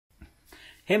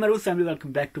Hey my RuleZ family,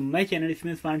 welcome back to my channel. It's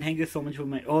me Usman. Thank you so much for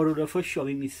my order, for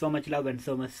showing me so much love and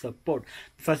so much support.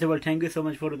 First of all, thank you so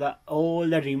much for all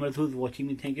the dreamers who's watching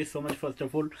me. Thank you so much first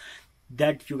of all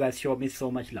that you guys show me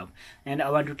so much love. And I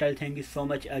want to tell thank you so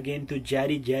much again to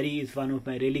Jerry. Jerry is one of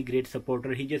my really great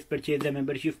supporter. He just purchased a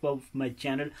membership of my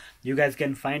channel. You guys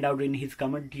can find out in his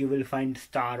comment. You will find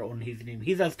star on his name.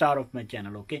 He's a star of my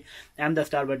channel. Okay, I'm the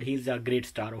star, but he's a great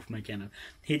star of my channel.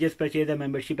 He just purchased a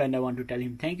membership, and I want to tell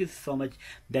him thank you so much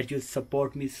that you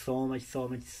support me so much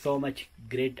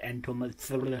great, and so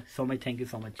much thank you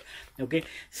so much. Okay,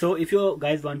 so if you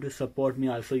guys want to support me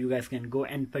also, you guys can go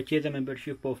and purchase a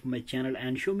membership of my channel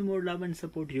and show me more love and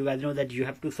support. You guys know that you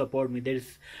have to support me.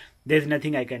 There's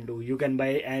nothing I can do. You can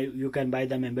buy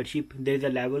the membership. There's a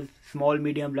level: small,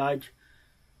 medium, large,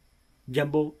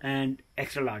 jumbo and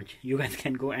extra large. You guys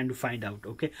can go and find out.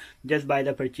 Okay, just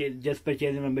purchase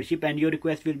the membership, and your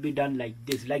request will be done like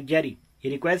this. Like Jerry,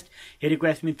 he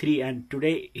requests me 3, and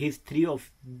today his 3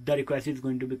 of the request is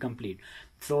going to be complete.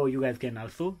 So you guys can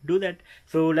also do that.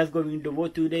 So let's go into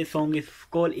vote. Today's song is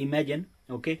called Imagine.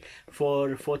 Okay,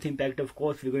 for fourth impact, of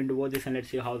course we're going to vote this, and let's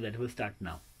see how that will start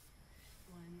now.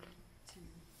 1,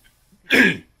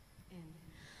 2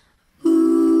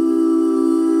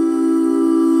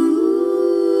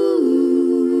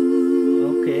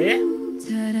 okay.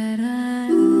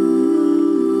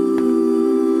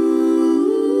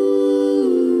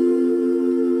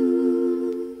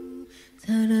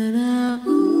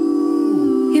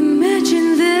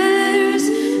 Imagine there's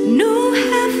no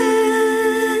heaven.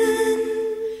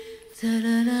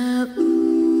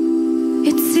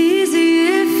 It's easy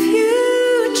if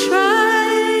you try.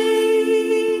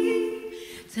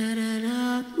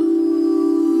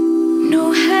 No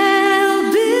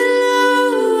hell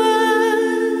below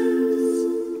us.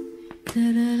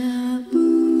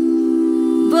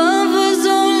 Above us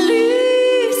only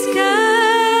sky.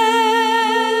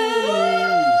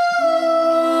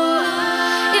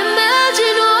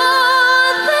 Imagine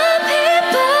all the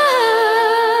people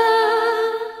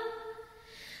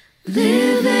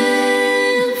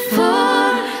living for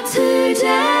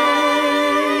today.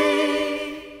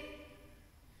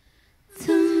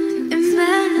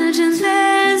 Imagine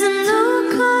there's no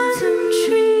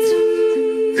country.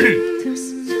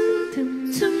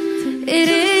 It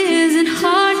isn't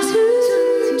hard to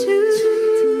do.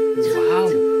 Wow.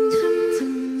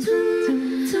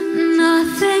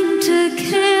 Nothing to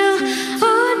kill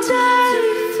or die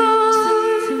for.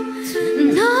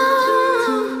 No,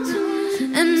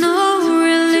 and no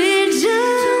religion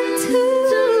too.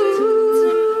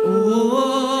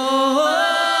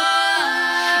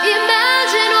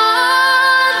 Imagine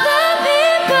all the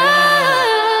people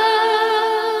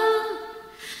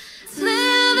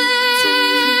living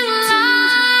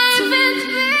life in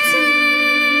peace.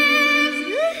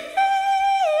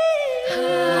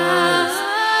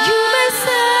 You may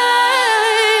say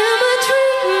I'm a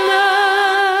dreamer.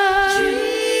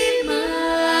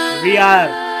 We are.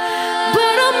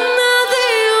 But I'm not the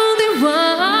only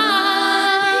one.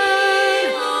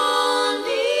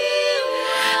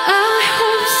 I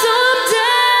hope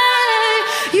someday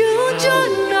you'll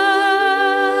join us,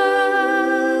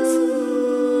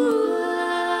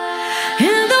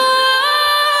 and the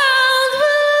world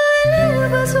will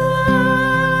live as one.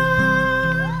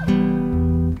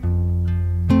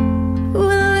 We'll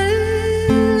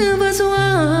live as one.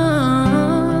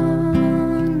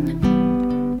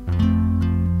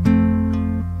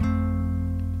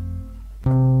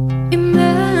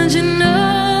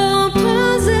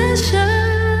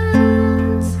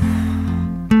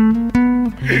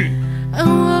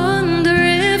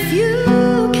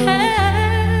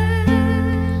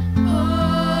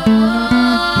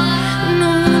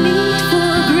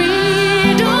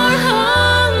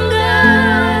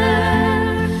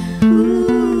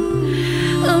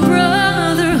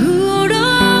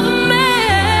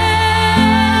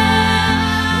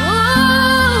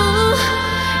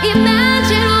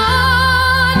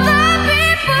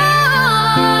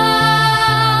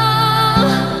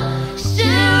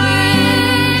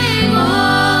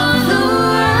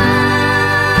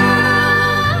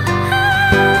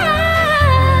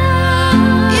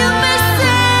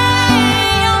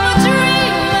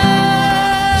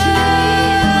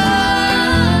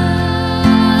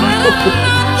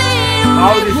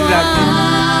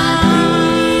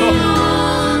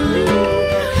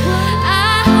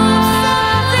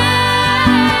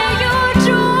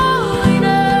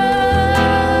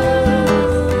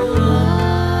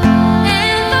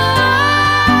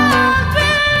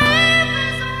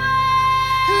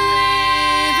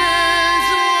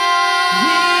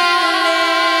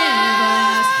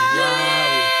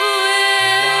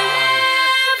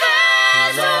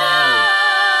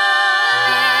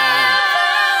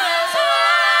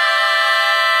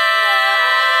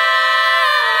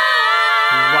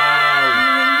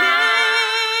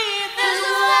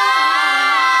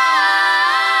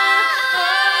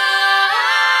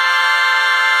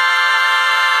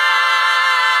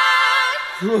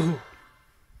 You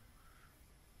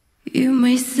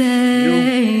may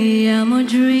say I'm a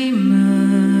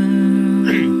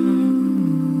dreamer,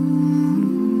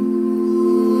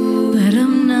 but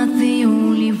I'm not the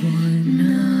only one.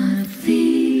 Not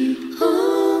the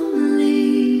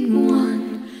only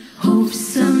one. Hope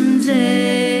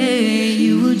someday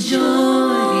you will join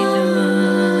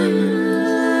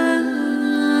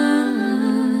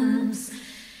us,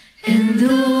 and the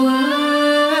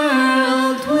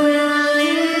world will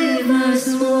leave us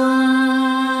one.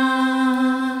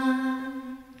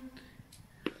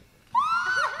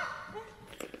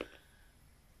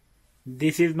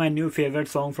 This is my new favorite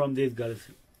song from these girls.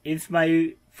 It's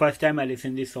my first time I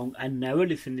listen this song. I never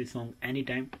listen this song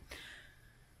anytime.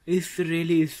 It's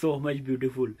really so much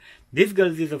beautiful. These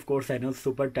girls is, of course, I know,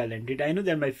 super talented. I know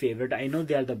they're my favorite. I know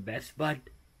they are the best, but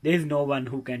there's no one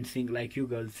who can sing like you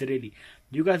girls. Really,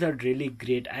 you guys are really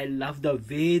great. I love the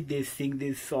way they sing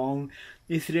this song.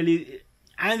 It's really,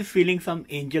 I'm feeling some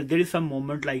angel. There is some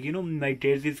moment like, you know, my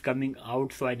tears is coming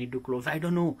out, so I need to close. I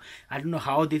don't know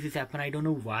how this is happened. I don't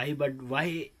know why, but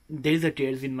why there is a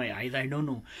tears in my eyes. I don't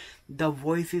know. The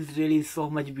voice is really so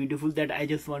much beautiful that I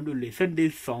just want to listen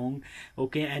this song,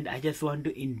 okay, and I just want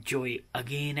to enjoy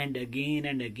again and again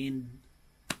and again.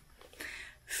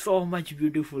 So much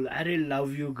beautiful. I really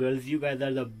love you girls. You guys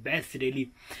are the best,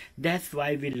 really. That's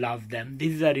why we love them.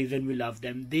 This is the reason we love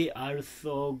them. They are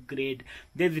so great.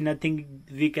 There's nothing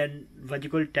we can, what you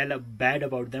call, tell bad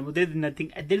about them. There's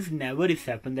nothing, there's never is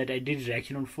happened that I did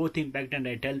reaction on Fourth Impact and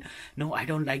I tell, no, I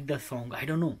don't like the song. I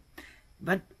don't know.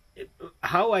 But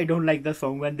how I don't like the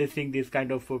song when they sing this kind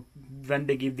of, when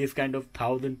they give this kind of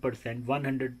 1000%,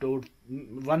 100 or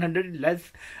 100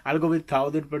 less, I'll go with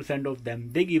 1000% of them.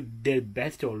 They give their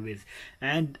best always,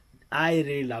 and I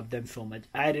really love them so much.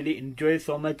 I really enjoy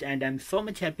so much, and I'm so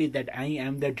much happy that I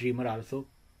am the dreamer also.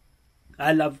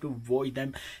 I love to watch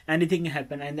them. Anything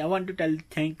happen, and I want to tell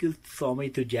thank you so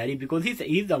much to Jerry, because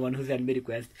he's the one who sent me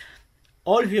request.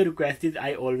 All of your requests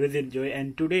I always enjoy,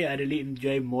 and today I really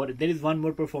enjoy more. There is one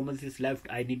more performance is left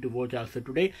I need to watch also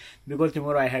today, because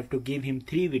tomorrow I have to give him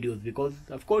 3 videos, because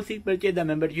of course he purchased the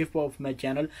membership of my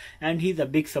channel and he's a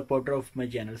big supporter of my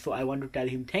channel. So I want to tell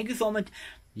him thank you so much.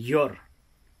 Your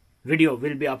video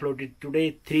will be uploaded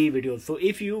today, 3 videos. So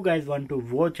if you guys want to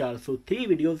watch also 3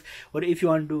 videos, or if you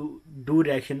want to do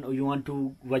reaction, or you want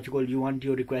to, what you call, you want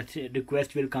your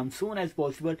request will come soon as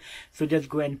possible, so just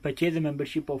go and purchase a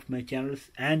membership of my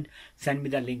channels and send me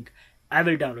the link. I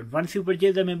will download. Once you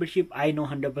purchase the membership, I know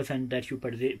 100% that you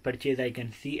purchase, I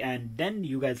can see, and then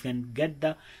you guys can get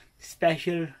the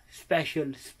special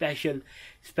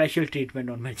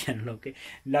treatment on my channel. Okay,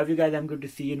 love you guys. I'm going to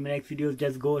see you in my next videos.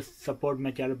 Just go support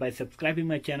my channel by subscribing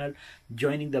my channel,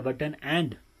 joining the button,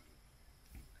 and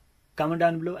comment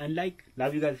down below and like.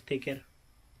 Love you guys. Take care.